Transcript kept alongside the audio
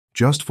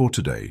Just for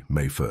today,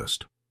 May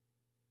 1st.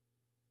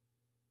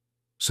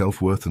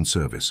 Self-worth and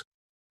service.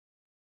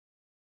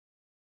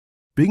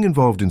 Being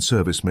involved in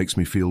service makes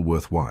me feel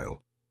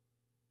worthwhile.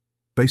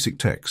 Basic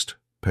text,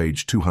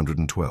 page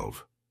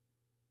 212.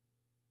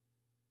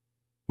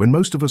 When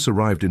most of us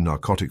arrived in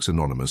Narcotics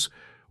Anonymous,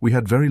 we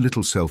had very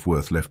little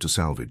self-worth left to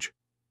salvage.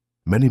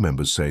 Many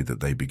members say that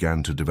they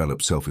began to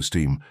develop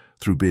self-esteem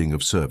through being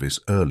of service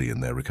early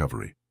in their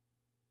recovery.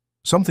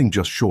 Something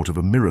just short of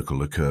a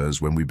miracle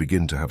occurs when we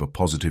begin to have a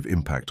positive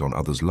impact on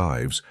others'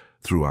 lives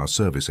through our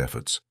service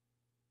efforts.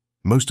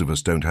 Most of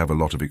us don't have a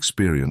lot of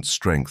experience,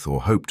 strength,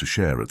 or hope to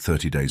share at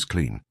 30 days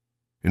clean.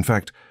 In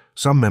fact,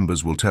 some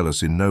members will tell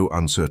us in no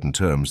uncertain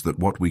terms that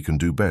what we can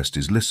do best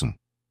is listen.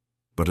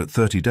 But at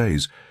 30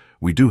 days,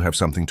 we do have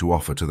something to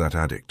offer to that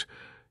addict,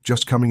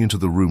 just coming into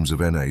the rooms of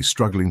NA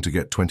struggling to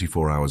get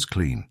 24 hours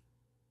clean.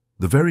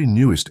 The very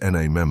newest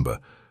NA member,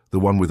 the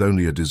one with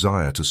only a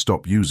desire to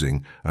stop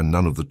using and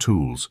none of the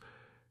tools,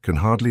 can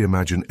hardly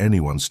imagine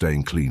anyone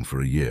staying clean for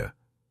a year,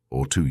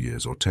 or 2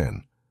 years, or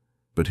 10.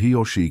 But he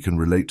or she can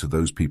relate to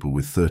those people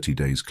with 30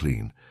 days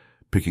clean,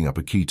 picking up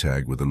a key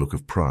tag with a look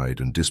of pride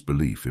and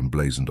disbelief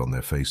emblazoned on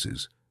their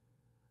faces.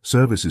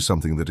 Service is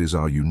something that is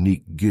our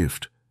unique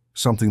gift,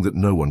 something that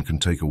no one can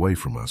take away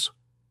from us.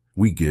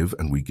 We give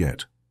and we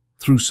get.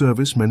 Through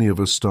service, many of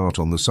us start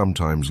on the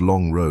sometimes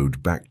long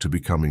road back to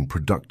becoming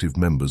productive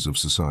members of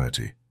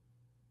society.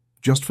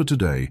 Just for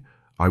today,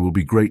 I will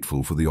be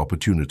grateful for the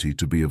opportunity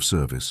to be of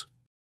service.